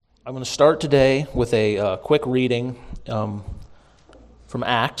I'm going to start today with a quick reading from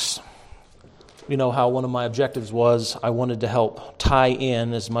Acts. You know how one of my objectives was I wanted to help tie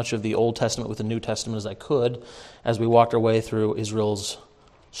in as much of the Old Testament with the New Testament as I could as we walked our way through Israel's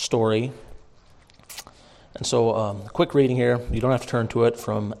story. And so a quick reading here, you don't have to turn to it,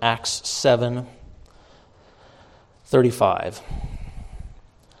 from Acts 7:35.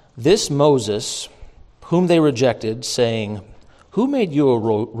 This Moses, whom they rejected, saying, "Who made you a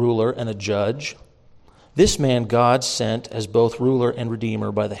ruler and a judge?" This man God sent as both ruler and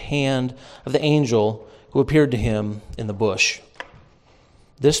redeemer by the hand of the angel who appeared to him in the bush.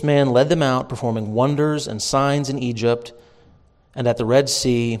 This man led them out, performing wonders and signs in Egypt and at the Red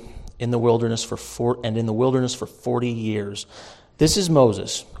Sea in the wilderness for 40 years. This is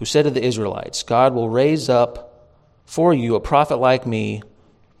Moses, who said to the Israelites, "God will raise up for you a prophet like me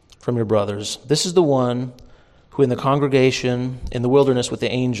from your brothers." This is the one who in the congregation in the wilderness with the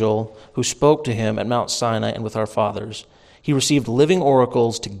angel who spoke to him at Mount Sinai and with our fathers. He received living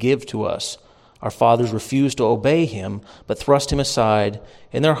oracles to give to us. Our fathers refused to obey him, but thrust him aside.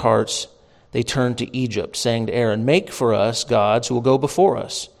 In their hearts they turned to Egypt, saying to Aaron, "Make for us gods who will go before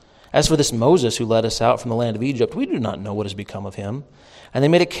us. As for this Moses who led us out from the land of Egypt, we do not know what has become of him." And they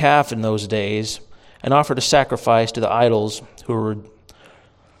made a calf in those days and offered a sacrifice to the idols were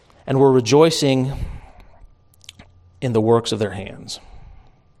rejoicing in the works of their hands.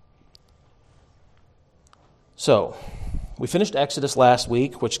 So, we finished Exodus last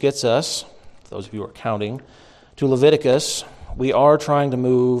week, which gets us, for those of you who are counting, to Leviticus. We are trying to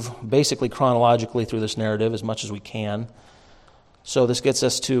move basically chronologically through this narrative as much as we can. So this gets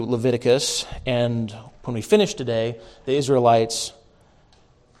us to Leviticus, and when we finish today, the Israelites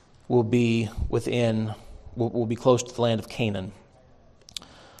will be close to the land of Canaan.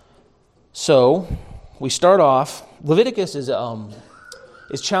 So, we start off. Leviticus is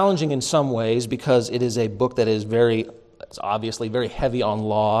challenging in some ways because it is a book that is it's obviously very heavy on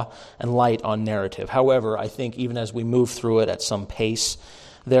law and light on narrative. However, I think even as we move through it at some pace,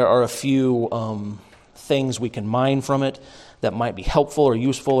 there are a few things we can mine from it that might be helpful or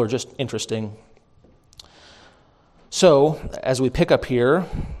useful or just interesting. So, as we pick up here,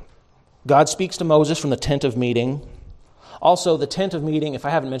 God speaks to Moses from the tent of meeting. Also, the tent of meeting, if I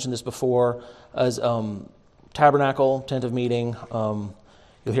haven't mentioned this before, is tabernacle, tent of meeting.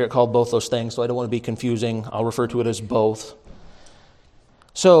 You'll hear it called both those things, so I don't want to be confusing. I'll refer to it as both.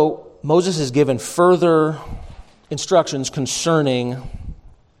 So, Moses is given further instructions concerning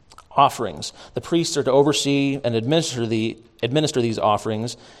offerings. The priests are to oversee and administer these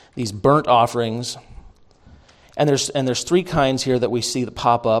offerings, these burnt offerings. And there's three kinds here that we see that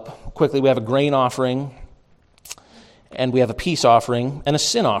pop up. Quickly, we have a grain offering, and we have a peace offering, and a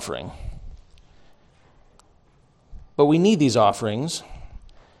sin offering. But we need these offerings,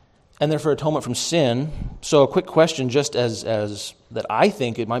 and they're for atonement from sin. So a quick question, just as that I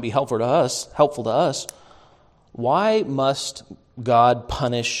think it might be helpful to us, why must God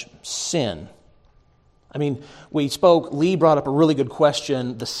punish sin? I mean, Lee brought up a really good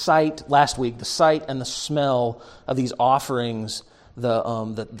question, last week, the sight and the smell of these offerings,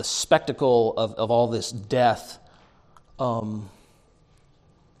 the spectacle of all this death.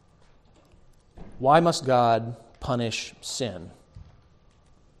 Why must God punish sin?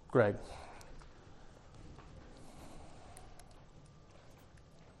 Greg.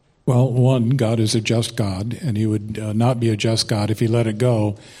 Well, one, God is a just God, and he would not be a just God if he let it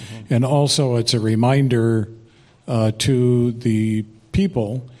go. Mm-hmm. And also it's a reminder to the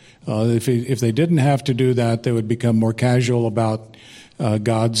people, if they didn't have to do that, they would become more casual about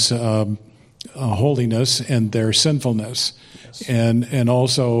God's holiness and their sinfulness. Yes. And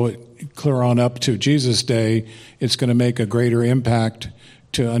also, clear on up to Jesus' day, it's going to make a greater impact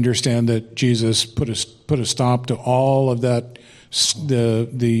to understand that Jesus put a stop to all of that,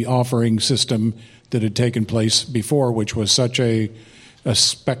 the offering system that had taken place before, which was such a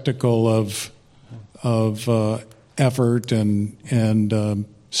spectacle of effort and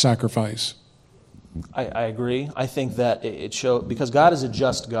sacrifice. I agree. I think that it shows, because God is a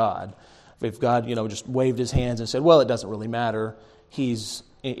just God. If God, just waved his hands and said, "Well, it doesn't really matter," he's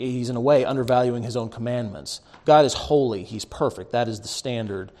in a way undervaluing his own commandments. God is holy. He's perfect. That is the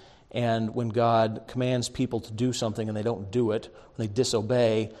standard. And when God commands people to do something and they don't do it, when they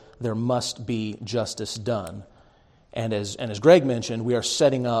disobey, there must be justice done. And as Greg mentioned, we are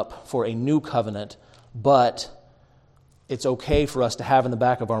setting up for a new covenant, but it's okay for us to have in the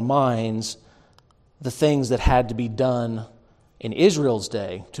back of our minds the things that had to be done in Israel's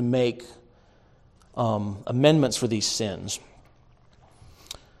day to make amendments for these sins.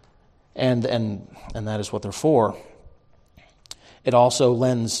 And that is what they're for. It also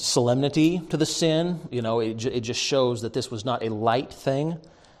lends solemnity to the sin. It just shows that this was not a light thing.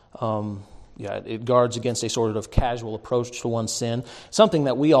 It guards against a sort of casual approach to one's sin, something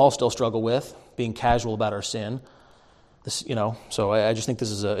that we all still struggle with, being casual about our sin. So I just think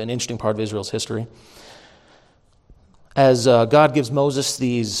this is an interesting part of Israel's history. As God gives Moses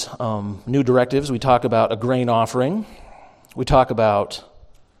these new directives, we talk about a grain offering, we talk about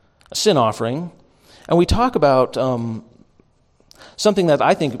a sin offering, and we talk about something that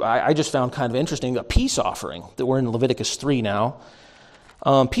I think I just found kind of interesting, a peace offering, that we're in Leviticus 3 now.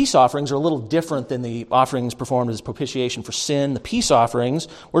 Peace offerings are a little different than the offerings performed as propitiation for sin. The peace offerings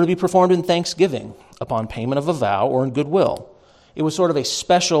were to be performed in thanksgiving, upon payment of a vow, or in goodwill. It was sort of a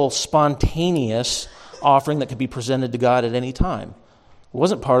special, spontaneous offering that could be presented to God at any time. It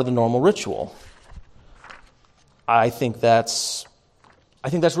wasn't part of the normal ritual. I think that's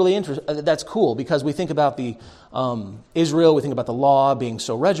really interesting. That's cool, because we think about the Israel, we think about the law being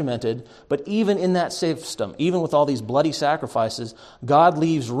so regimented, but even in that system, even with all these bloody sacrifices, God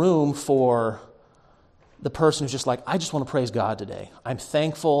leaves room for the person who's just like, I just want to praise God today. I'm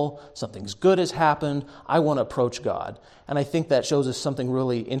thankful, something's good has happened, I want to approach God. And I think that shows us something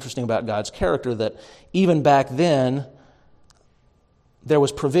really interesting about God's character, that even back then, there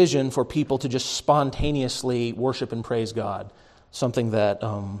was provision for people to just spontaneously worship and praise God, something that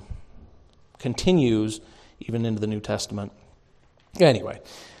continues even into the New Testament. Anyway,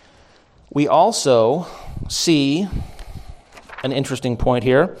 we also see an interesting point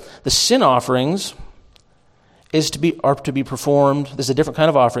here. The sin offerings are to be performed. This is a different kind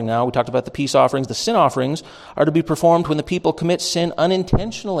of offering now. We talked about the peace offerings. The sin offerings are to be performed when the people commit sin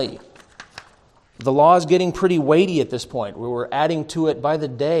unintentionally. The law is getting pretty weighty at this point. We're adding to it by the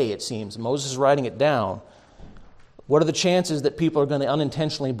day, it seems. Moses is writing it down. What are the chances that people are going to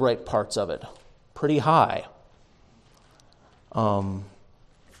unintentionally break parts of it? Pretty high.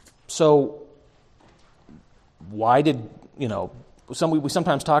 So why did, we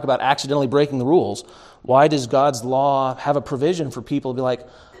sometimes talk about accidentally breaking the rules. Why does God's law have a provision for people to be like,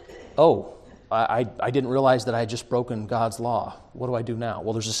 oh, I didn't realize that I had just broken God's law. What do I do now?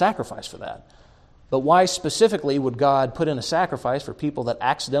 Well, there's a sacrifice for that. But why specifically would God put in a sacrifice for people that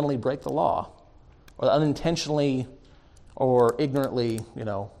accidentally break the law? Or unintentionally or ignorantly,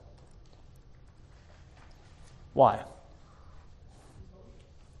 Why?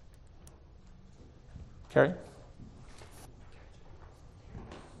 Carrie?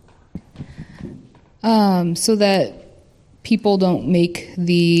 So that people don't make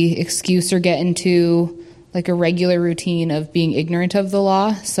the excuse or get into like a regular routine of being ignorant of the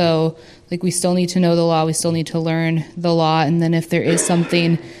law. So like we still need to know the law, we still need to learn the law, and then if there is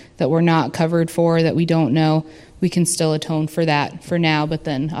something that we're not covered for, that we don't know, we can still atone for that for now, but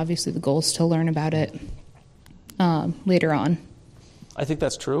then obviously the goal is to learn about it later on. I think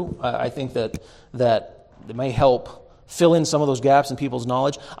that's true. I think that it may help fill in some of those gaps in people's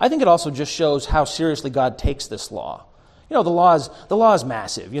knowledge. I think it also just shows how seriously God takes this law. The law is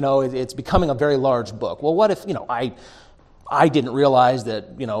massive. It's becoming a very large book. Well, what if, I didn't realize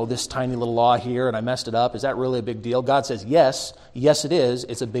that, this tiny little law here and I messed it up. Is that really a big deal? God says, yes, it is.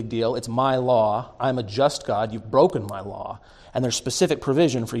 It's a big deal. It's my law. I'm a just God. You've broken my law. And there's specific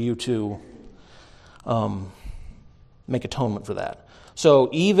provision for you to make atonement for that. So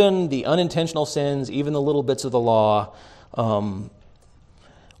even the unintentional sins, even the little bits of the law,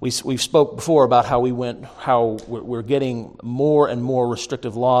 we've spoke before about how we're getting more and more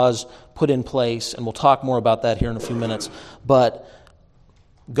restrictive laws put in place, and we'll talk more about that here in a few minutes. But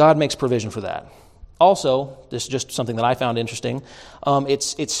God makes provision for that. Also, this is just something that I found interesting.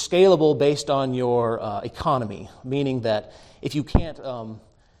 It's scalable based on your economy, meaning that if you can't,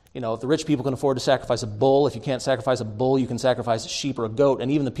 if the rich people can afford to sacrifice a bull, if you can't sacrifice a bull, you can sacrifice a sheep or a goat,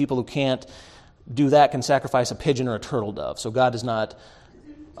 and even the people who can't do that can sacrifice a pigeon or a turtle dove. So God does not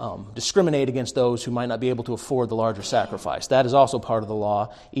discriminate against those who might not be able to afford the larger sacrifice. That is also part of the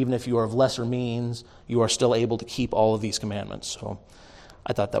law. Even if you are of lesser means, you are still able to keep all of these commandments. So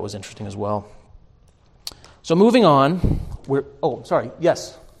I thought that was interesting as well. So moving on,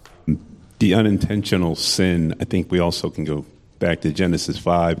 yes? The unintentional sin, I think we also can go back to Genesis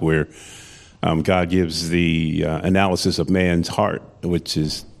 5, where God gives the analysis of man's heart, which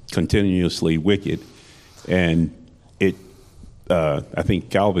is continuously wicked. And I think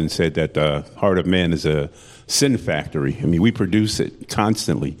Calvin said that the heart of man is a sin factory. I mean, we produce it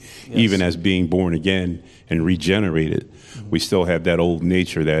constantly, yes. Even as being born again and regenerated. Mm-hmm. We still have that old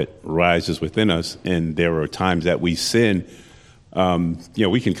nature that rises within us, and there are times that we sin.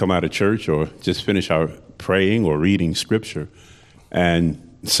 We can come out of church or just finish our praying or reading scripture,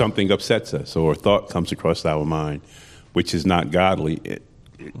 and something upsets us or a thought comes across our mind. which is not godly.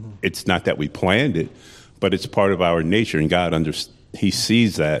 It's not that we planned it, but it's part of our nature, and God He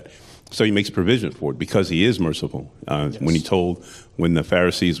sees that, so He makes provision for it because He is merciful. When the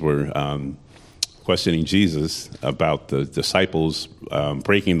Pharisees were questioning Jesus about the disciples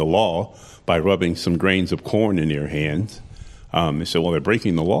breaking the law by rubbing some grains of corn in their hands, they said, "Well, they're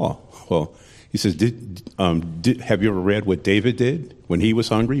breaking the law." Well, He says, "Have you ever read what David did when he was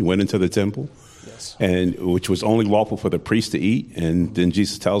hungry? He went into the temple." And which was only lawful for the priest to eat. And then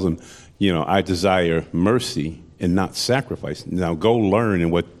Jesus tells him, I desire mercy and not sacrifice. Now go learn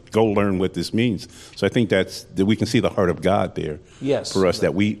what this means. So I think that we can see the heart of God there. Yes. For us,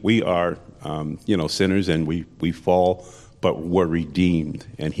 that we are, sinners, and we fall, but we're redeemed,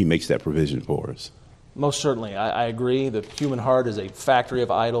 and He makes that provision for us. Most certainly. I agree. The human heart is a factory of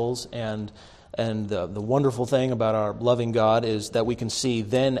idols, and the wonderful thing about our loving God is that we can see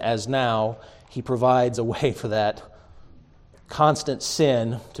then as now, He provides a way for that constant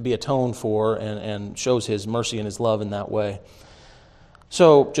sin to be atoned for, and shows His mercy and His love in that way.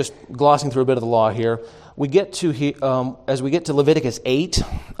 So, just glossing through a bit of the law here, as we get to Leviticus 8,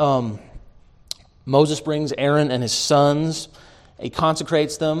 Moses brings Aaron and his sons. He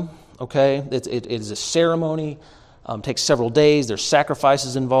consecrates them. Okay, it is a ceremony. Takes several days. There's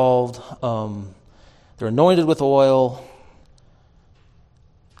sacrifices involved. They're anointed with oil.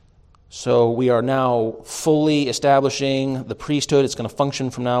 So we are now fully establishing the priesthood. It's going to function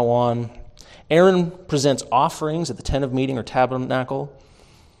from now on. Aaron presents offerings at the tent of meeting or tabernacle.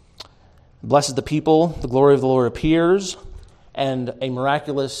 Blesses the people. The glory of the Lord appears. And a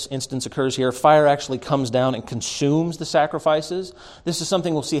miraculous instance occurs here. Fire actually comes down and consumes the sacrifices. This is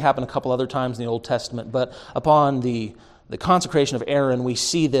something we'll see happen a couple other times in the Old Testament. But upon the consecration of Aaron, we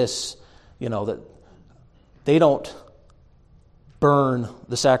see this, that they don't burn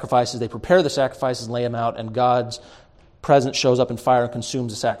the sacrifices. They prepare the sacrifices and lay them out, and God's presence shows up in fire and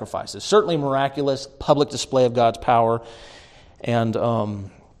consumes the sacrifices. Certainly miraculous, public display of God's power. And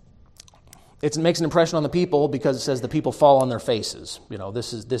it makes an impression on the people because it says the people fall on their faces.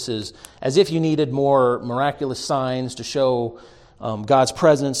 This is as if you needed more miraculous signs to show God's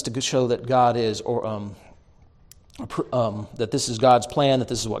presence, to show that God is, that this is God's plan, that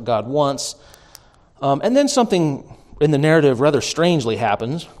this is what God wants. And then something in the narrative rather strangely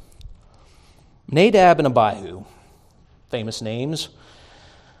happens. Nadab and Abihu, famous names.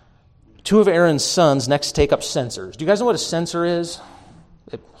 Two of Aaron's sons next take up censers. Do you guys know what a censer is?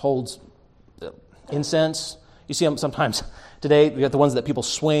 It holds incense. You see them sometimes today. We got the ones that people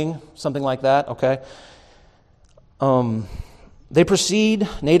swing, something like that. Okay. Nadab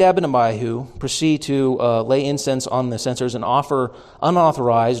and Abihu proceed to lay incense on the censers and offer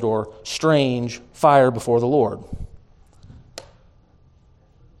unauthorized or strange fire before the Lord.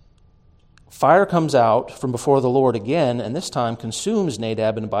 Fire comes out from before the Lord again, and this time consumes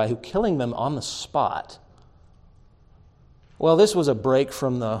Nadab and Abihu, killing them on the spot. Well, this was a break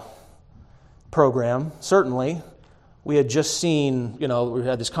from the program, certainly. We had just seen, we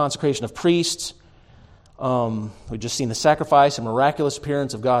had this consecration of priests. We'd just seen the sacrifice and miraculous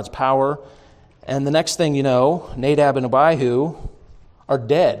appearance of God's power. And the next thing you know, Nadab and Abihu are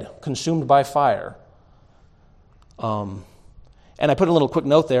dead, consumed by fire. And I put a little quick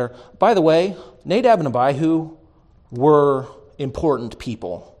note there. By the way, Nadab and Abihu were important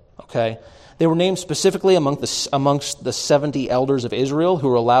people, okay? They were named specifically amongst the 70 elders of Israel who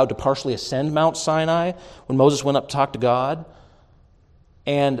were allowed to partially ascend Mount Sinai when Moses went up to talk to God.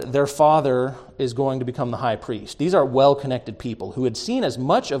 And their father is going to become the high priest. These are well-connected people who had seen as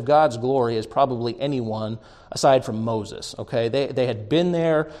much of God's glory as probably anyone aside from Moses, okay? They had been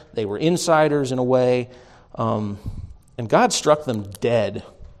there. They were insiders in a way. And God struck them dead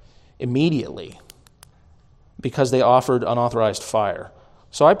immediately because they offered unauthorized fire.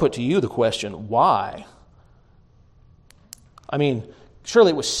 So I put to you the question, why? I mean,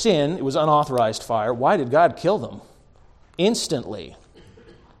 surely it was sin, it was unauthorized fire. Why did God kill them? Instantly.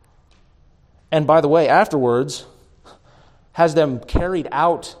 And by the way, afterwards, has them carried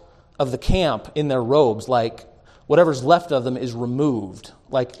out of the camp in their robes, like whatever's left of them is removed,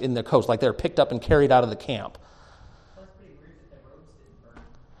 like in their coats, like they're picked up and carried out of the camp.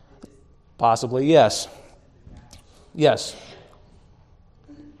 Possibly, yes. Yes.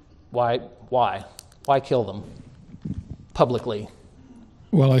 Why? Why kill them publicly?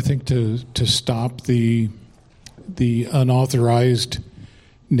 Well, I think to stop the unauthorized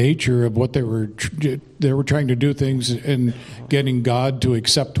nature of what they were trying to do things and getting God to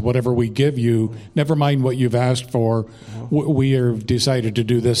accept whatever we give you. Never mind what you've asked for. We have decided to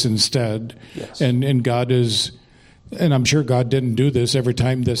do this instead. Yes. And God is and I'm sure God didn't do this every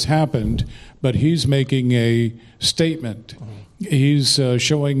time this happened, but he's making a statement. He's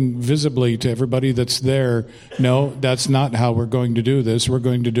showing visibly to everybody that's there, no, that's not how we're going to do this. We're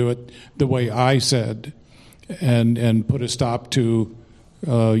going to do it the way I said, and put a stop to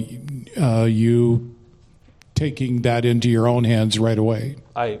you taking that into your own hands right away.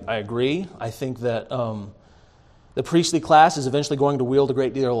 I agree. I think that the priestly class is eventually going to wield a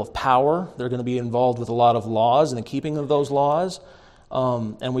great deal of power. They're going to be involved with a lot of laws and the keeping of those laws.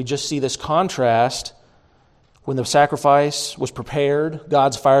 And we just see this contrast. When the sacrifice was prepared,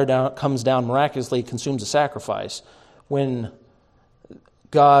 God's fire comes down miraculously, consumes the sacrifice. When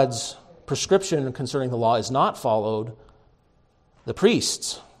God's prescription concerning the law is not followed, the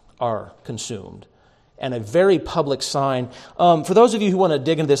priests are consumed. And a very public sign. For those of you who want to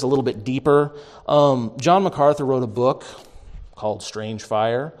dig into this a little bit deeper, John MacArthur wrote a book called Strange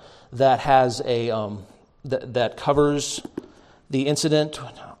Fire that has that covers the incident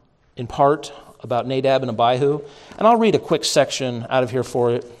in part about Nadab and Abihu. And I'll read a quick section out of here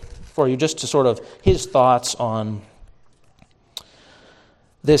for you, just to sort of his thoughts on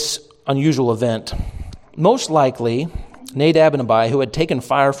this unusual event. Most likely, Nadab and Abihu had taken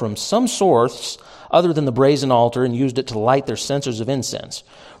fire from some source other than the brazen altar and used it to light their censers of incense.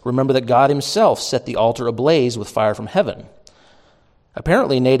 Remember that God himself set the altar ablaze with fire from heaven.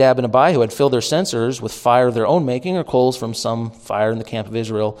 Apparently, Nadab and Abihu had filled their censers with fire of their own making or coals from some fire in the camp of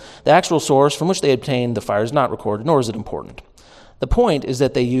Israel. The actual source from which they obtained the fire is not recorded, nor is it important. The point is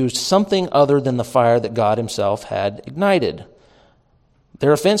that they used something other than the fire that God himself had ignited.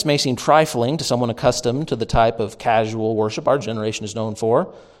 Their offense may seem trifling to someone accustomed to the type of casual worship our generation is known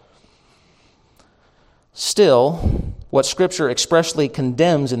for. Still, what Scripture expressly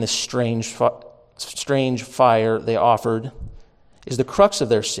condemns in this strange fire they offered is the crux of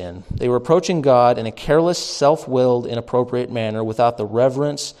their sin. They were approaching God in a careless, self-willed, inappropriate manner without the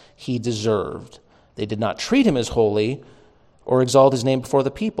reverence he deserved. They did not treat him as holy or exalt his name before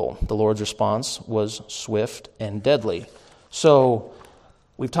the people. The Lord's response was swift and deadly. So,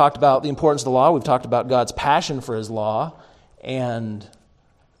 we've talked about the importance of the law. We've talked about God's passion for his law. And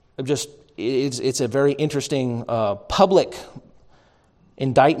it's a very interesting public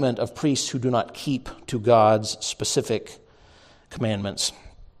indictment of priests who do not keep to God's specific commandments.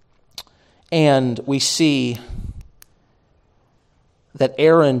 And we see that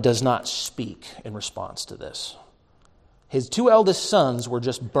Aaron does not speak in response to this. His two eldest sons were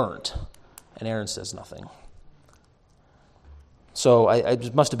just burnt, and Aaron says nothing. So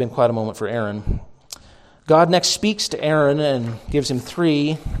it must have been quite a moment for Aaron. God next speaks to Aaron and gives him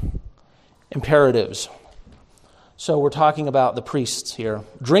 3 imperatives. So we're talking about the priests here.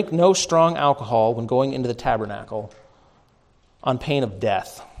 Drink no strong alcohol when going into the tabernacle on pain of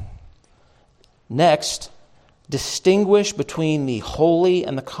death. Next, distinguish between the holy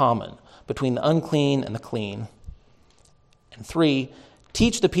and the common, between the unclean and the clean. And 3,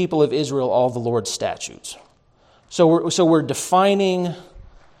 teach the people of Israel all the Lord's statutes. So we're defining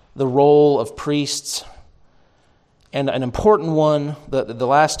the role of priests, and an important one, the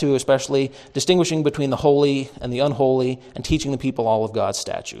last 2 especially, distinguishing between the holy and the unholy and teaching the people all of God's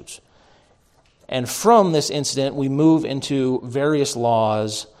statutes. And from this incident, we move into various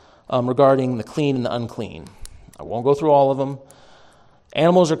laws regarding the clean and the unclean. I won't go through all of them.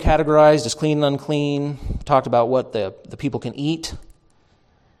 Animals are categorized as clean and unclean. We talked about what the people can eat.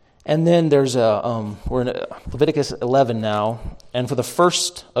 And then there's we're in Leviticus 11 now, and for the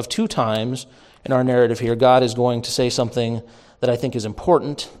first of 2 times in our narrative here, God is going to say something that I think is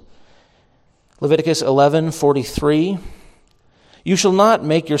important. Leviticus 11:43. You shall not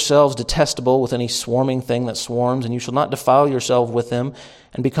make yourselves detestable with any swarming thing that swarms, and you shall not defile yourself with them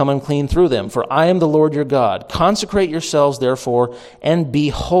and become unclean through them. For I am the Lord your God. Consecrate yourselves, therefore, and be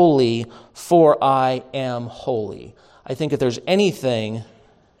holy, for I am holy. I think if there's anything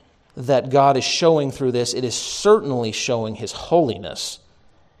that God is showing through this, it is certainly showing his holiness.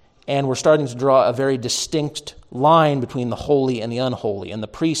 And we're starting to draw a very distinct line between the holy and the unholy. And the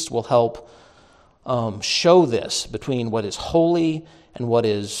priests will help show this between what is holy and what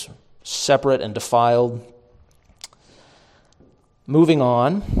is separate and defiled. Moving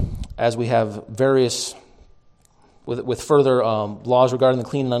on, as we have various, with further laws regarding the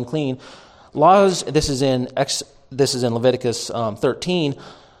clean and unclean, laws, this is in Leviticus 13,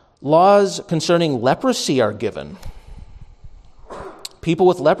 laws concerning leprosy are given. People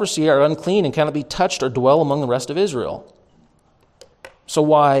with leprosy are unclean and cannot be touched or dwell among the rest of Israel. So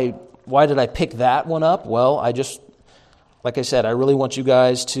why did I pick that one up? Well, like I said, I really want you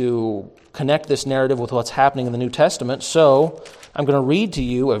guys to connect this narrative with what's happening in the New Testament. So I'm going to read to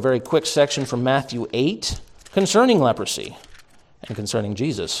you a very quick section from Matthew 8, concerning leprosy and concerning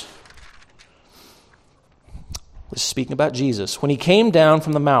Jesus. This is speaking about Jesus. When he came down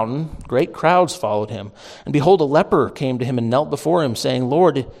from the mountain, great crowds followed him. And behold, a leper came to him and knelt before him, saying,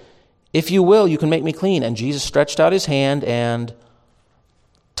 Lord, if you will, you can make me clean. And Jesus stretched out his hand and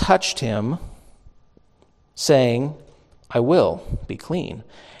touched him, saying, I will, be clean.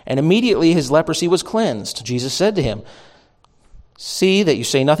 And immediately his leprosy was cleansed. Jesus said to him, see that you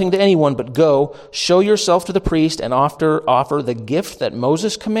say nothing to anyone, but go, show yourself to the priest, and offer the gift that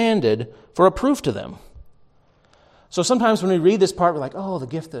Moses commanded for a proof to them. So sometimes when we read this part, we're like, oh, the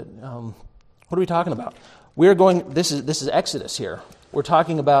gift that, what are we talking about? This is Exodus here. We're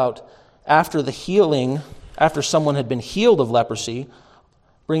talking about after the healing, after someone had been healed of leprosy,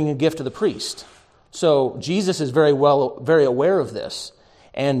 bringing a gift to the priest. So Jesus is very aware of this,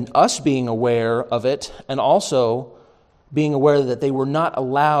 and us being aware of it, and also being aware that they were not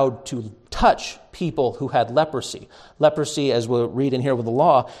allowed to touch people who had leprosy. Leprosy, as we'll read in here with the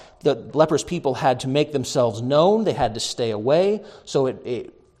law, the leprous people had to make themselves known. They had to stay away. So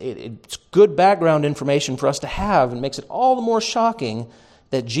it's good background information for us to have, and makes it all the more shocking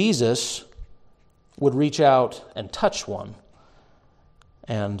that Jesus would reach out and touch one.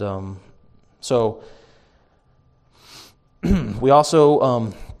 And so we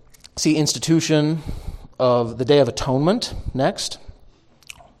also see institution of the Day of Atonement next.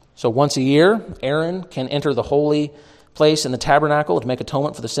 So once a year, Aaron can enter the holy place in the tabernacle to make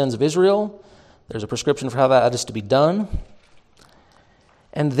atonement for the sins of Israel. There's a prescription for how that is to be done.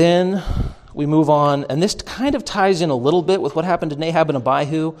 And then we move on, and this kind of ties in a little bit with what happened to Nahab and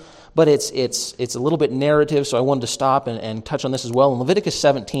Abihu, but it's a little bit narrative, so I wanted to stop and touch on this as well. In Leviticus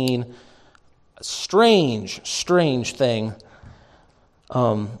 17, a strange thing.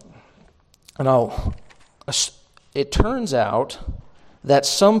 It turns out that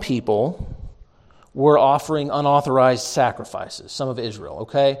some people were offering unauthorized sacrifices, some of Israel,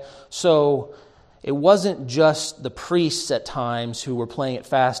 okay? So it wasn't just the priests at times who were playing it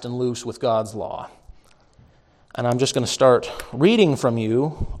fast and loose with God's law. And I'm just going to start reading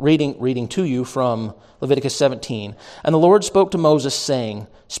to you from Leviticus 17. And the Lord spoke to Moses, saying,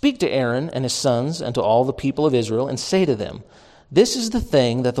 speak to Aaron and his sons and to all the people of Israel, and say to them, this is the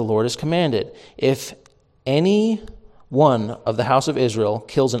thing that the Lord has commanded. If any one of the house of Israel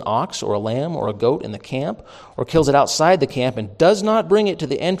kills an ox or a lamb or a goat in the camp, or kills it outside the camp, and does not bring it to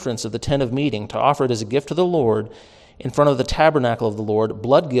the entrance of the tent of meeting to offer it as a gift to the Lord in front of the tabernacle of the Lord,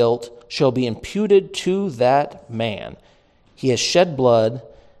 blood guilt shall be imputed to that man. He has shed blood,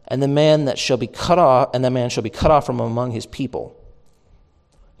 and the man shall be cut off from among his people.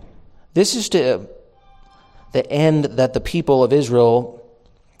 This is to the end that the people of Israel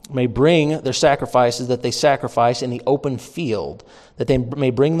may bring their sacrifices that they sacrifice in the open field, that they may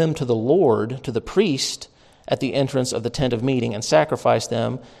bring them to the Lord, to the priest, at the entrance of the tent of meeting, and sacrifice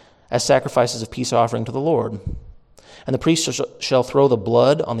them as sacrifices of peace offering to the Lord. And the priest shall throw the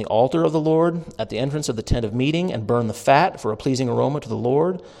blood on the altar of the Lord at the entrance of the tent of meeting, and burn the fat for a pleasing aroma to the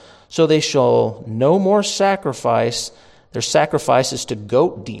Lord. So they shall no more sacrifice their sacrifices to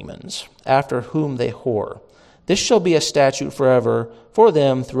goat demons, after whom they whore. This shall be a statute forever for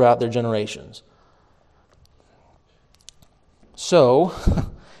them throughout their generations. So,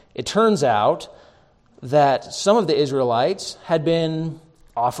 it turns out that some of the Israelites had been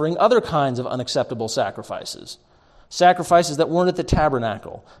offering other kinds of unacceptable sacrifices. Sacrifices that weren't at the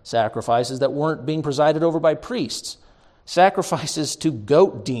tabernacle. Sacrifices that weren't being presided over by priests. Sacrifices to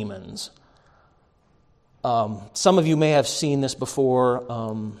goat demons. Some of you may have seen this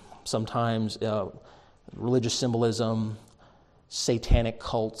before. Sometimes religious symbolism, satanic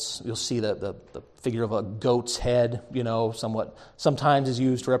cults. You'll see the figure of a goat's head, sometimes is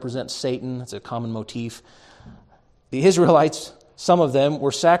used to represent Satan. It's a common motif. The Israelites, some of them,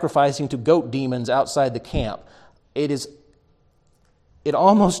 were sacrificing to goat demons outside the camp. It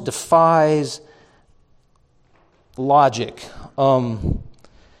almost defies logic. Why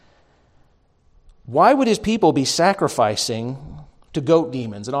would his people be sacrificing to goat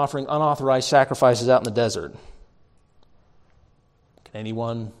demons and offering unauthorized sacrifices out in the desert? Can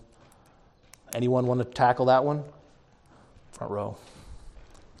anyone want to tackle that one? Front row.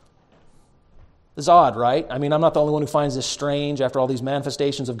 It's odd, right? I mean, I'm not the only one who finds this strange after all these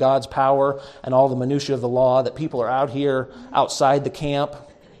manifestations of God's power and all the minutiae of the law that people are out here outside the camp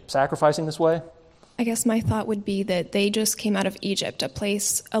sacrificing this way. I guess my thought would be that they just came out of Egypt,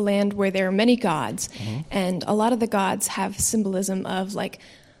 a land where there are many gods, and a lot of the gods have symbolism of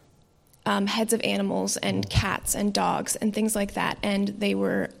heads of animals and cats and dogs and things like that, and they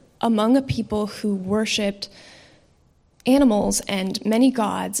were among a people who worshipped animals and many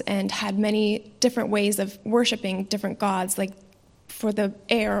gods and had many different ways of worshiping different gods, like for the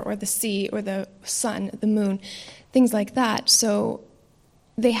air or the sea or the sun, the moon, things like that. So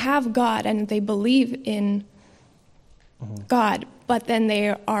they have God and they believe in God, but then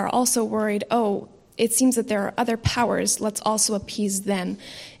they are also worried, it seems that there are other powers, let's also appease them.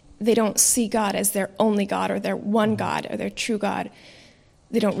 They don't see God as their only God or their one God or their true God.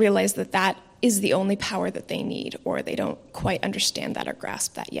 They don't realize that that is the only power that they need, or they don't quite understand that or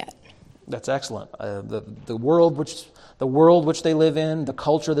grasp that yet. That's excellent. The world which they live in, the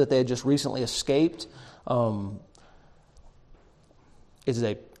culture that they had just recently escaped, is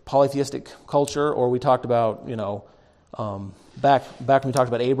a polytheistic culture. Or we talked about, back when we talked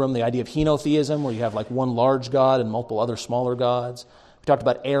about Abram, the idea of henotheism, where you have like one large god and multiple other smaller gods. We talked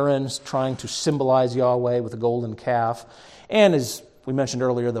about Aaron trying to symbolize Yahweh with a golden calf, and as we mentioned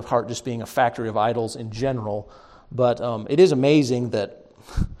earlier, the heart just being a factory of idols in general. But it is amazing that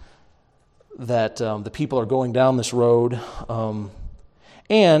the people are going down this road.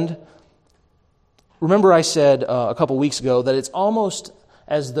 And remember I said a couple weeks ago that it's almost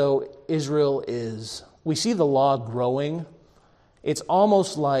as though Israel we see the law growing. It's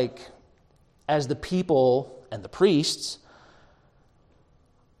almost like as the people and the priests,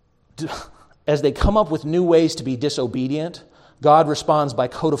 as they come up with new ways to be disobedient, God responds by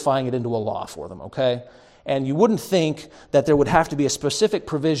codifying it into a law for them, okay? And you wouldn't think that there would have to be a specific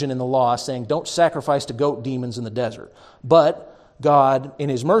provision in the law saying don't sacrifice to goat demons in the desert. But God, in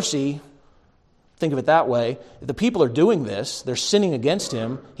His mercy, think of it that way, if the people are doing this, they're sinning against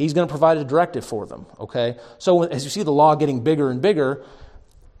Him, He's going to provide a directive for them, okay? So as you see the law getting bigger and bigger,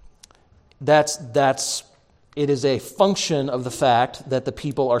 it is a function of the fact that the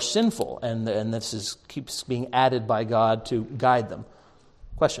people are sinful, and this keeps being added by God to guide them.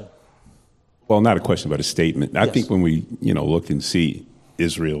 Question? Well, not a question, but a statement. I Yes. think when we look and see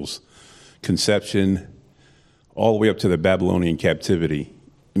Israel's conception all the way up to the Babylonian captivity,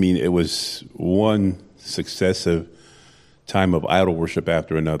 it was one successive time of idol worship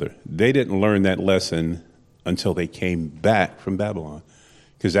after another. They didn't learn that lesson until they came back from Babylon,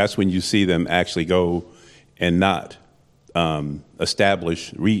 because that's when you see them actually go and not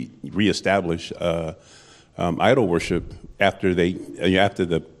reestablish idol worship after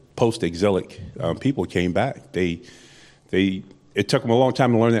the post-exilic people came back. It took them a long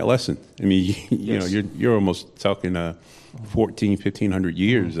time to learn that lesson. Yes. You're almost talking 1,500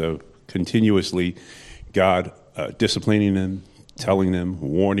 years of continuously God disciplining them, telling them,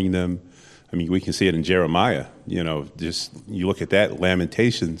 warning them. We can see it in Jeremiah. Just you look at that,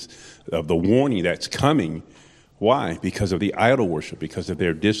 Lamentations, of the warning that's coming. Why? Because of the idol worship, because of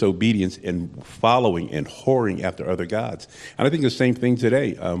their disobedience and following and whoring after other gods. And I think the same thing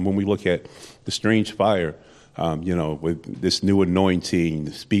today when we look at the strange fire, with this new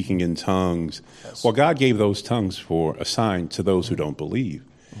anointing, speaking in tongues. Yes. Well, God gave those tongues for a sign to those who don't believe.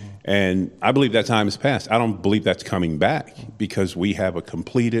 Mm-hmm. And I believe that time is past. I don't believe that's coming back, because we have a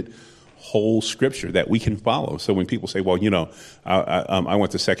completed whole scripture that we can follow. So when people say, well, I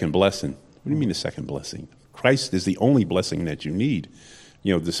want the second blessing. What do you mean the second blessing? Christ is the only blessing that you need.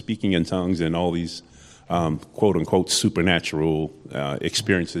 The speaking in tongues and all these quote unquote supernatural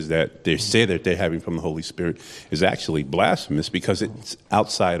experiences that they say that they're having from the Holy Spirit is actually blasphemous, because it's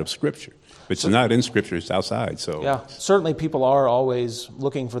outside of Scripture. If it's not in Scripture, it's outside. So yeah, certainly people are always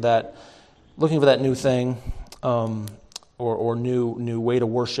looking for that new thing. Or new way to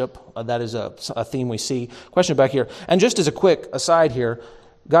worship. That is a theme we see. Question back here. And just as a quick aside here,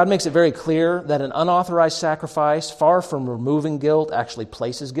 God makes it very clear that an unauthorized sacrifice, far from removing guilt, actually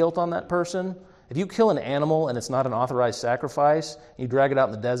places guilt on that person. If you kill an animal and it's not an authorized sacrifice, you drag it out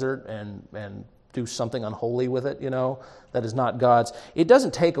in the desert and do something unholy with it, that is not God's, it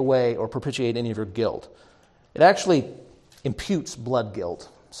doesn't take away or propitiate any of your guilt. It actually imputes blood guilt.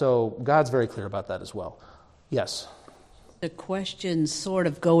 So God's very clear about that as well. Yes? The question sort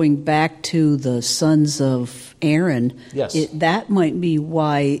of going back to the sons of Aaron, yes. That might be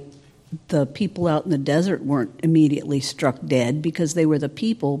why the people out in the desert weren't immediately struck dead, because they were the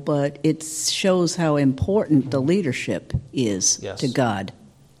people, but it shows how important the leadership is to God,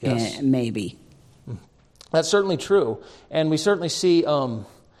 maybe. That's certainly true. And we certainly see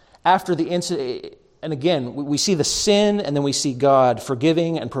after the incident, and again, we see the sin, and then we see God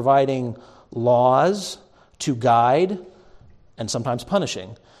forgiving and providing laws to guide, and sometimes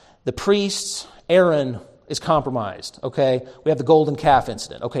punishing. The priests, Aaron is compromised, okay? We have the golden calf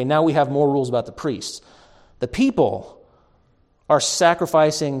incident. Okay, now we have more rules about the priests. The people are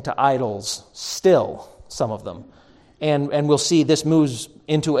sacrificing to idols still, some of them. And we'll see this moves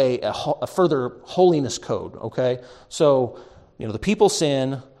into a further holiness code, okay? So, the people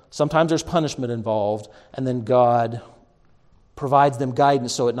sin, sometimes there's punishment involved, and then God provides them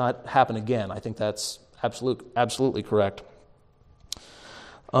guidance so it not happen again. I think that's absolutely correct.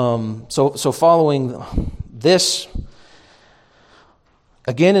 So following this,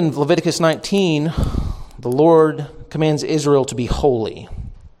 again in Leviticus 19, the Lord commands Israel to be holy.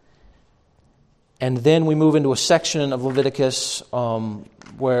 And then we move into a section of Leviticus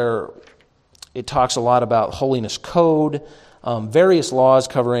where it talks a lot about holiness code, various laws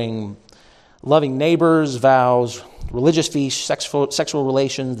covering loving neighbors, vows, religious feasts, sexual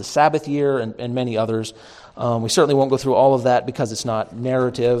relations, the Sabbath year, and many others. We certainly won't go through all of that because it's not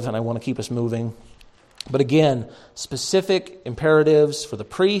narrative, and I want to keep us moving. But again, specific imperatives for the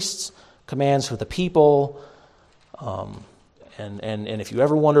priests, commands for the people. And if you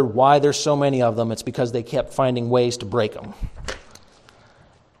ever wondered why there's so many of them, it's because they kept finding ways to break them.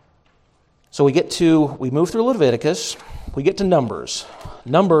 So we move through Leviticus, we get to Numbers.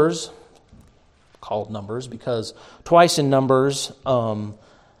 Numbers, called Numbers because twice in Numbers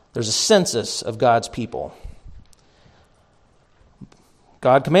there's a census of God's people.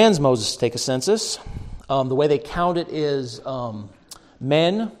 God commands Moses to take a census. The way they count it is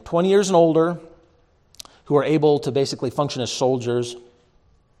men 20 years and older who are able to basically function as soldiers.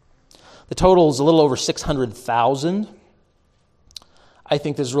 The total is a little over 600,000. I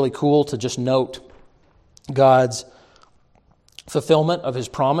think this is really cool to just note God's fulfillment of his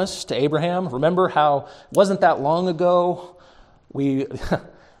promise to Abraham. Remember how it wasn't that long ago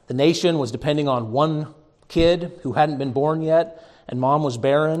the nation was depending on one kid who hadn't been born yet, and mom was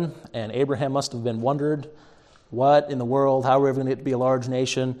barren, and Abraham must have been wondered, what in the world, how are we ever going to get to be a large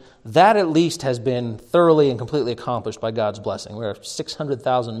nation? That at least has been thoroughly and completely accomplished by God's blessing. We're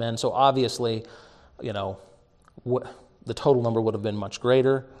 600,000 men, so obviously, the total number would have been much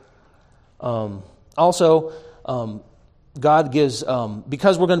greater. Also, God gives,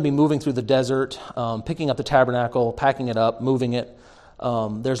 because we're going to be moving through the desert, picking up the tabernacle, packing it up, moving it,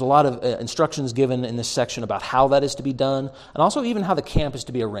 there's a lot of instructions given in this section about how that is to be done, and also even how the camp is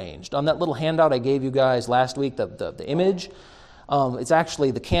to be arranged. On that little handout I gave you guys last week, the image,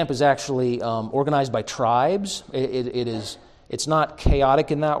 the camp is actually organized by tribes. It's not chaotic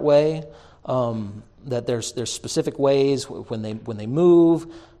in that way. That there's specific ways when they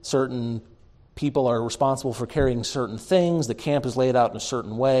move. Certain people are responsible for carrying certain things. The camp is laid out in a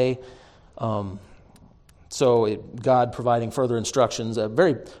certain way. God providing further instructions,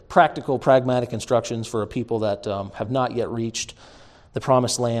 very practical, pragmatic instructions for a people that have not yet reached the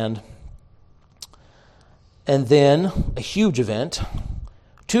promised land. And then a huge event,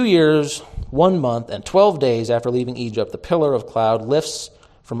 2 years, 1 month, and 12 days after leaving Egypt, the pillar of cloud lifts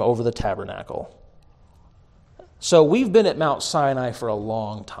from over the tabernacle. So we've been at Mount Sinai for a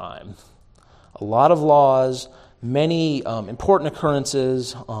long time. A lot of laws, many important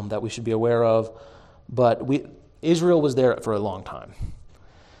occurrences that we should be aware of. But Israel was there for a long time.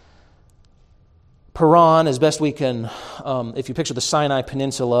 Paran, as best we can, if you picture the Sinai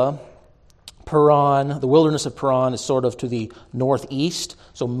Peninsula, Paran, the wilderness of Paran is sort of to the northeast,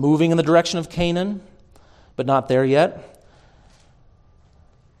 so moving in the direction of Canaan, but not there yet.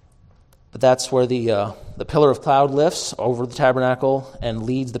 But that's where the pillar of cloud lifts over the tabernacle and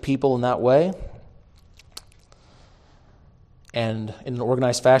leads the people in that way. And in an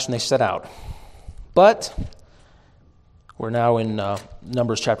organized fashion, they set out. But we're now in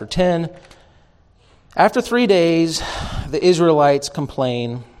Numbers chapter 10. After 3 days, the Israelites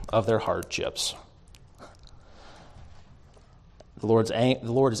complain of their hardships. The Lord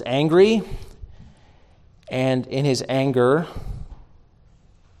is angry, and in his anger,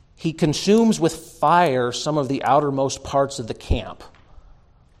 he consumes with fire some of the outermost parts of the camp.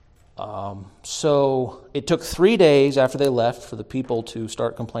 So it took 3 days after they left for the people to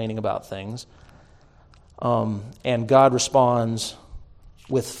start complaining about things. And God responds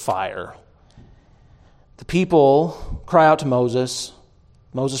with fire. The people cry out to Moses.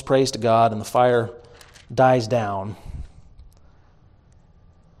 Moses prays to God, and the fire dies down.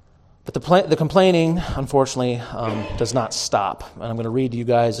 But the complaining, unfortunately, does not stop. And I'm going to read to you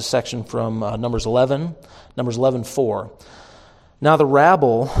guys a section from Numbers 11:4. Now the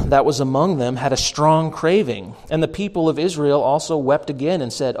rabble that was among them had a strong craving, and the people of Israel also wept again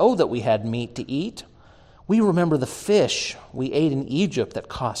and said, "Oh, that we had meat to eat. We remember the fish we ate in Egypt that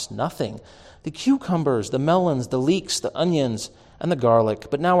cost nothing, the cucumbers, the melons, the leeks, the onions, and the garlic.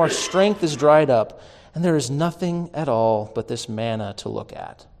 But now our strength is dried up, and there is nothing at all but this manna to look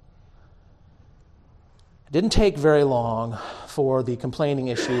at." It didn't take very long for the complaining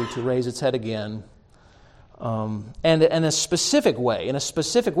issue to raise its head again. And in a specific way.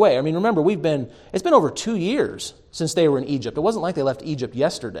 I mean, remember, it's been over 2 years since they were in Egypt. It wasn't like they left Egypt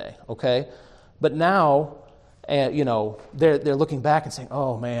yesterday, okay? But now, they're looking back and saying,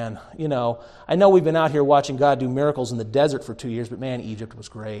 oh, man, I know we've been out here watching God do miracles in the desert for 2 years, but man, Egypt was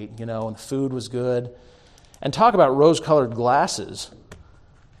great, and the food was good. And talk about rose-colored glasses.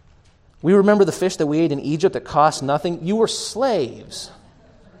 We remember the fish that we ate in Egypt that cost nothing. You were slaves.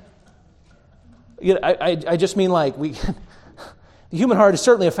 I just mean like the human heart is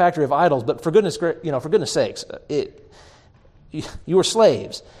certainly a factory of idols, but for goodness sakes, you were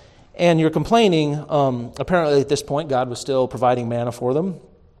slaves, and you're complaining. Apparently, at this point, God was still providing manna for them.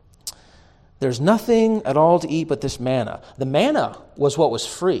 There's nothing at all to eat but this manna. The manna was what was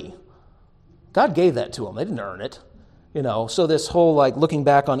free. God gave that to them. They didn't earn it. So this whole like looking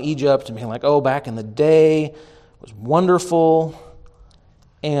back on Egypt and being like, oh, back in the day was wonderful,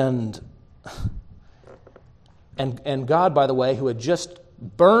 and God, by the way, who had just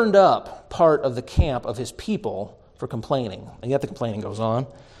burned up part of the camp of his people for complaining, and yet the complaining goes on.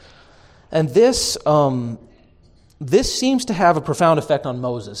 And this seems to have a profound effect on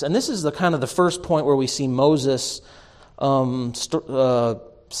Moses. And this is the kind of the first point where we see Moses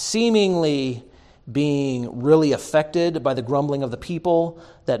seemingly being really affected by the grumbling of the people,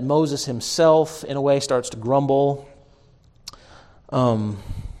 that Moses himself, in a way, starts to grumble.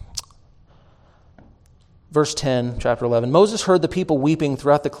 Verse 10, chapter 11, Moses heard the people weeping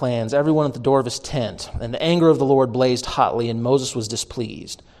throughout the clans, everyone at the door of his tent, and the anger of the Lord blazed hotly, and Moses was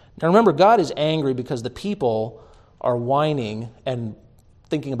displeased. Now remember, God is angry because the people are whining and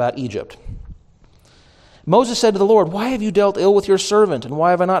thinking about Egypt. Moses said to the Lord, why have you dealt ill with your servant, and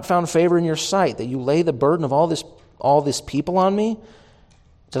why have I not found favor in your sight, that you lay the burden of all this people on me?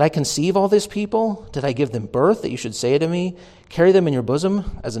 Did I conceive all this people? Did I give them birth, that you should say to me, carry them in your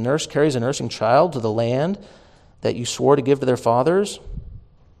bosom, as a nurse carries a nursing child to the land that you swore to give to their fathers?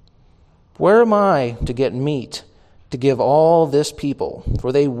 Where am I to get meat to give all this people?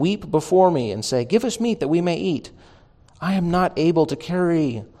 For they weep before me and say, give us meat that we may eat. I am not able to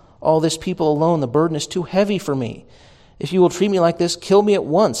carry all this people alone. The burden is too heavy for me. If you will treat me like this, kill me at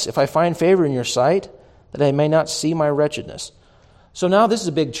once, if I find favor in your sight, that I may not see my wretchedness. So now this is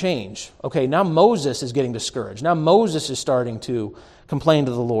a big change. Okay, now Moses is getting discouraged. Now Moses is starting to complain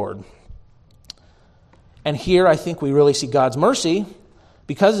to the Lord. And here I think we really see God's mercy,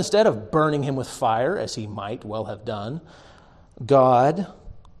 because instead of burning him with fire, as he might well have done,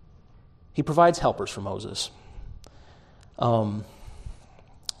 he provides helpers for Moses. The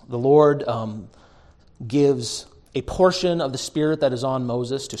Lord gives a portion of the Spirit that is on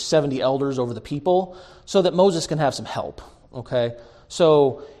Moses to 70 elders over the people, so that Moses can have some help. Okay,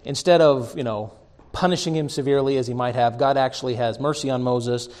 so instead of, punishing him severely as he might have, God actually has mercy on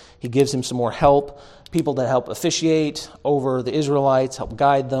Moses. He gives him some more help, people that help officiate over the Israelites, help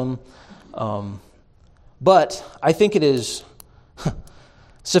guide them. But I think it is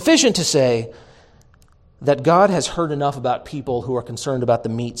sufficient to say that God has heard enough about people who are concerned about the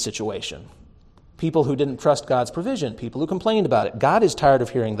meat situation. People who didn't trust God's provision, people who complained about it. God is tired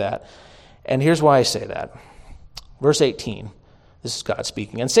of hearing that. And here's why I say that. Verse 18, this is God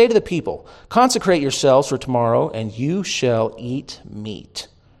speaking. And say to the people, consecrate yourselves for tomorrow, and you shall eat meat.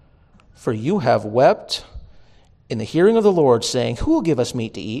 For you have wept in the hearing of the Lord, saying, who will give us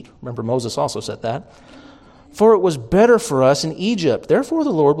meat to eat? Remember, Moses also said that. For it was better for us in Egypt. Therefore the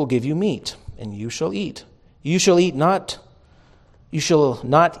Lord will give you meat, and you shall eat. You shall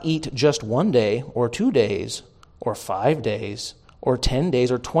not eat just 1 day, or 2 days, or 5 days, or 10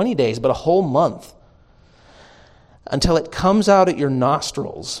 days, or 20 days, but a whole month, until it comes out at your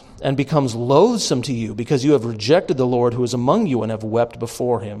nostrils and becomes loathsome to you, because you have rejected the Lord who is among you and have wept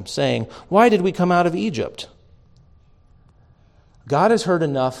before him, saying, why did we come out of Egypt? God has heard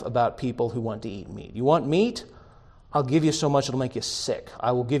enough about people who want to eat meat. You want meat? I'll give you so much it'll make you sick.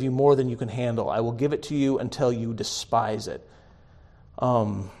 I will give you more than you can handle. I will give it to you until you despise it.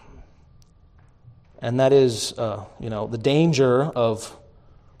 And that is, the danger of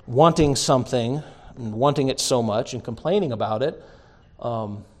wanting something and wanting it so much and complaining about it.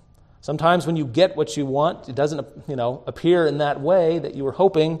 Sometimes when you get what you want, it doesn't, appear in that way that you were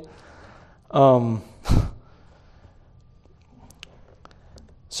hoping. So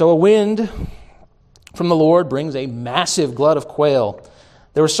a wind from the Lord brings a massive glut of quail.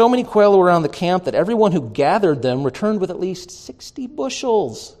 There were so many quail around the camp that everyone who gathered them returned with at least 60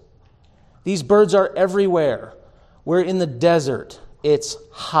 bushels. These birds are everywhere. We're in the desert. It's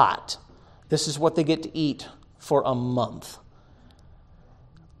hot. This is what they get to eat for a month.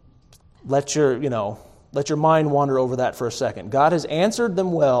 Let your mind wander over that for a second. God has answered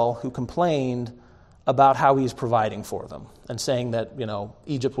them well who complained about how he's providing for them and saying that,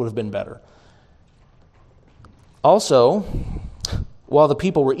 Egypt would have been better. Also, while the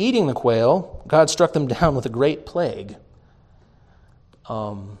people were eating the quail, God struck them down with a great plague.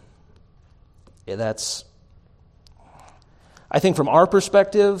 I think from our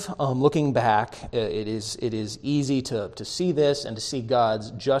perspective, looking back, it is easy to see this and to see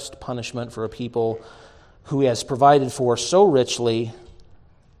God's just punishment for a people who He has provided for so richly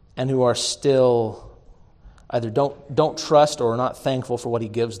and who are still either don't trust or are not thankful for what He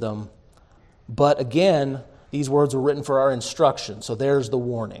gives them. But again, these words were written for our instruction, so there's the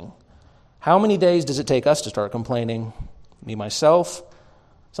warning. How many days does it take us to start complaining? Me, myself,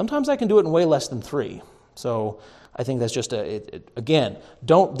 sometimes I can do it in way less than 3. So I think that's just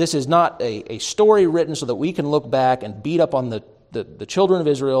this is not a story written so that we can look back and beat up on the children of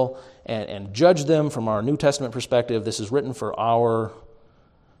Israel and judge them from our New Testament perspective. This is written for our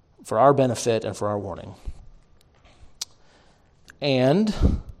benefit and for our warning. And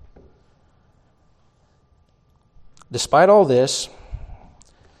despite all this,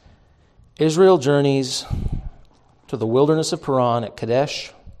 Israel journeys to the wilderness of Paran at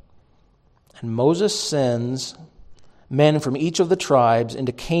Kadesh, and Moses sends men from each of the tribes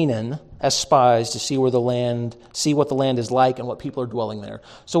into Canaan as spies to see what the land is like and what people are dwelling there.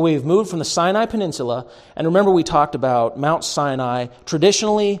 So we've moved from the Sinai Peninsula, and remember we talked about Mount Sinai.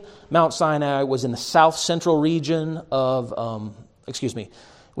 Traditionally, Mount Sinai was in the south central region of the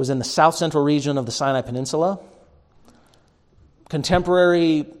Sinai Peninsula.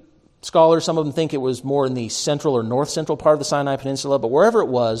 Contemporary scholars, some of them think it was more in the central or north central part of the Sinai Peninsula, but wherever it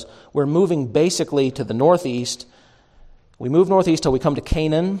was, we're moving basically to the northeast. We move northeast till we come to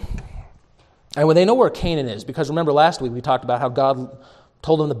Canaan. And when they know where Canaan is, because remember last week we talked about how God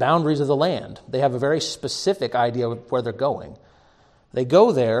told them the boundaries of the land. They have a very specific idea of where they're going. They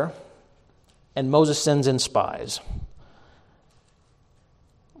go there, and Moses sends in spies.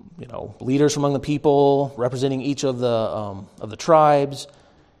 Leaders from among the people, representing each of the tribes,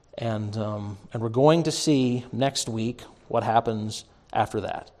 and we're going to see next week what happens after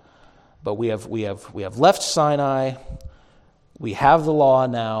that. But we have left Sinai. We have the law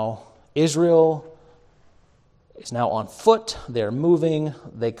now. Israel is now on foot. They're moving.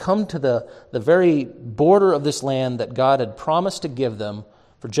 They come to the very border of this land that God had promised to give them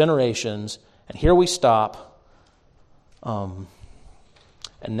for generations. And here we stop.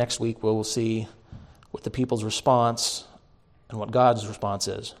 And next week we'll see what the people's response and what God's response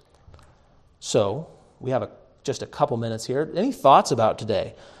is. So we have just a couple minutes here. Any thoughts about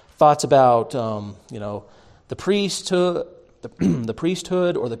today? Thoughts about the priesthood, the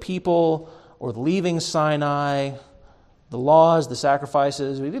priesthood, or the people, or the leaving Sinai, the laws, the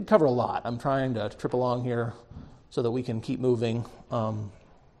sacrifices? We did cover a lot. I'm trying to trip along here so that we can keep moving.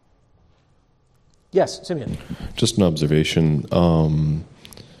 Yes, Simeon. Just an observation.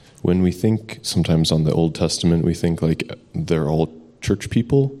 When we think sometimes on the Old Testament, we think like they're all church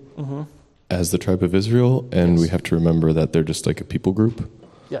people as the tribe of Israel, and we have to remember that they're just like a people group.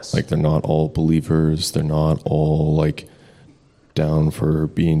 Yes. Like they're not all believers. They're not all like down for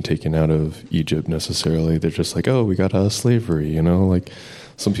being taken out of Egypt necessarily. They're just like, oh, we got out of slavery, Like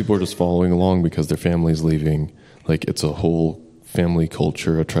some people are just following along because their family's leaving. Like it's a whole family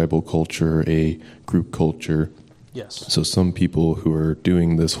culture, a tribal culture, a group culture. Yes. So some people who are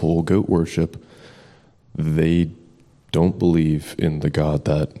doing this whole goat worship, they don't believe in the God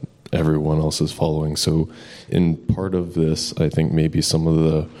that everyone else is following. So in part of this, I think maybe some of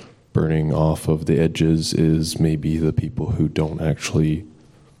the burning off of the edges is maybe the people who don't actually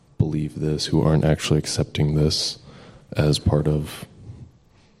believe this, who aren't actually accepting this as part of...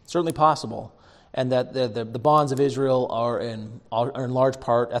 Certainly possible. And that the bonds of Israel are in large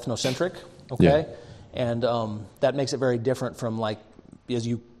part ethnocentric, okay? Yeah. And that makes it very different from, like, as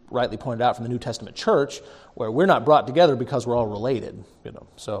you rightly pointed out, from the New Testament church, where we're not brought together because we're all related,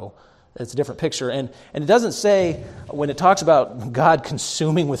 So it's a different picture. And it doesn't say, when it talks about God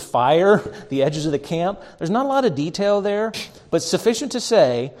consuming with fire the edges of the camp, there's not a lot of detail there, but sufficient to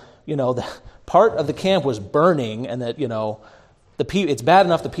say, the part of the camp was burning, and that, it's bad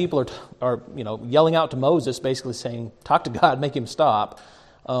enough the people are yelling out to Moses, basically saying, talk to God, make him stop.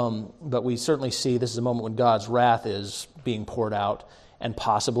 But we certainly see this is a moment when God's wrath is being poured out, and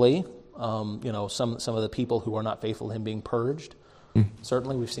possibly, some of the people who are not faithful to Him being purged.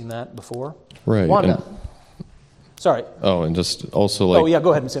 Certainly, we've seen that before. Right. Wanda. Sorry. Oh, and just also like... Oh, yeah,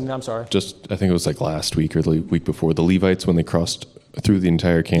 go ahead, Simeon. I'm sorry. I think it was like last week or the week before, the Levites, when they crossed through the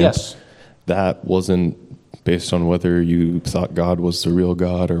entire camp. Yes. That wasn't based on whether you thought God was the real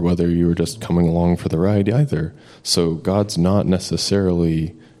God or whether you were just coming along for the ride either. So God's not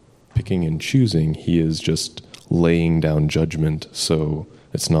necessarily picking and choosing. He is just laying down judgment. So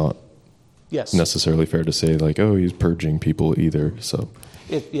it's not necessarily fair to say like, oh, he's purging people either. So.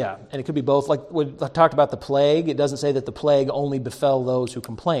 And it could be both. Like when I talked about the plague, it doesn't say that the plague only befell those who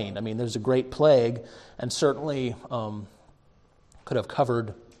complained. I mean, there's a great plague, and certainly could have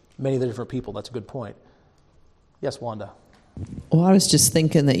covered many of the different people. That's a good point. Yes, Wanda. Well, I was just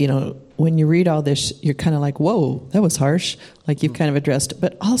thinking that, when you read all this, you're kind of like, whoa, that was harsh. Like you've kind of addressed it.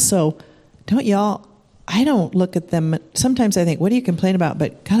 But also, I don't look at them. Sometimes I think, what do you complain about?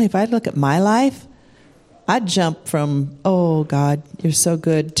 But golly, if I look at my life, I'd jump from, oh, God, you're so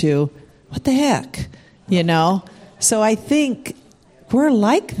good, to, what the heck, So I think we're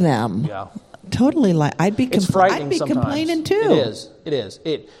like them. Yeah. Totally like. It's frightening I'd be sometimes. complaining too. It is.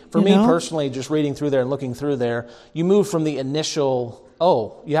 For me personally, just reading through there and looking through there, you move from the initial,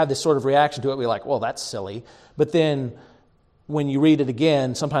 you have this sort of reaction to it. We're like, well, that's silly. But then when you read it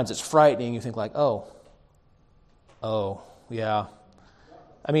again, sometimes it's frightening. You think like, oh, yeah.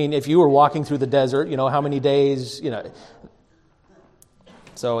 I mean, if you were walking through the desert, how many days,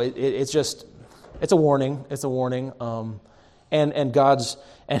 So it's a warning. It's a warning. And God's,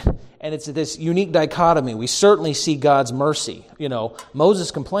 and it's this unique dichotomy. We certainly see God's mercy. Moses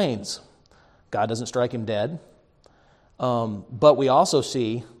complains. God doesn't strike him dead. But we also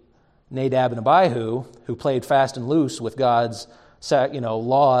see Nadab and Abihu, who played fast and loose with God's,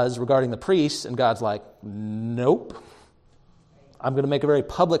 laws regarding the priests, and God's like, nope. I'm going to make a very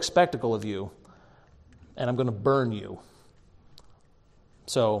public spectacle of you, and I'm going to burn you.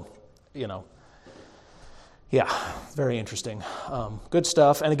 So, very interesting. Good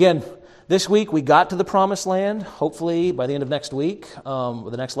stuff. And again, this week we got to the Promised Land. Hopefully by the end of next week,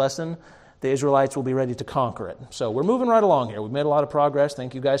 with the next lesson, the Israelites will be ready to conquer it. So we're moving right along here. We've made a lot of progress.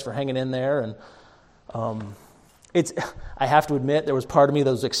 Thank you guys for hanging in there. And I have to admit, there was part of me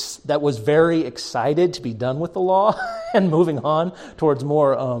that was very excited to be done with the law and moving on towards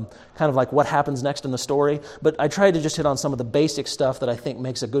more kind of like what happens next in the story. But I tried to just hit on some of the basic stuff that I think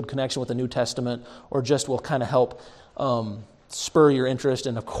makes a good connection with the New Testament, or just will kind of help spur your interest.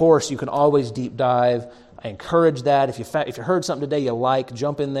 And of course, you can always deep dive. I encourage that. If you heard something today you like,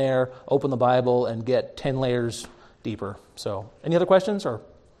 jump in there, open the Bible, and get 10 layers deeper. So, any other questions? Or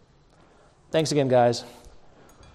thanks again, guys.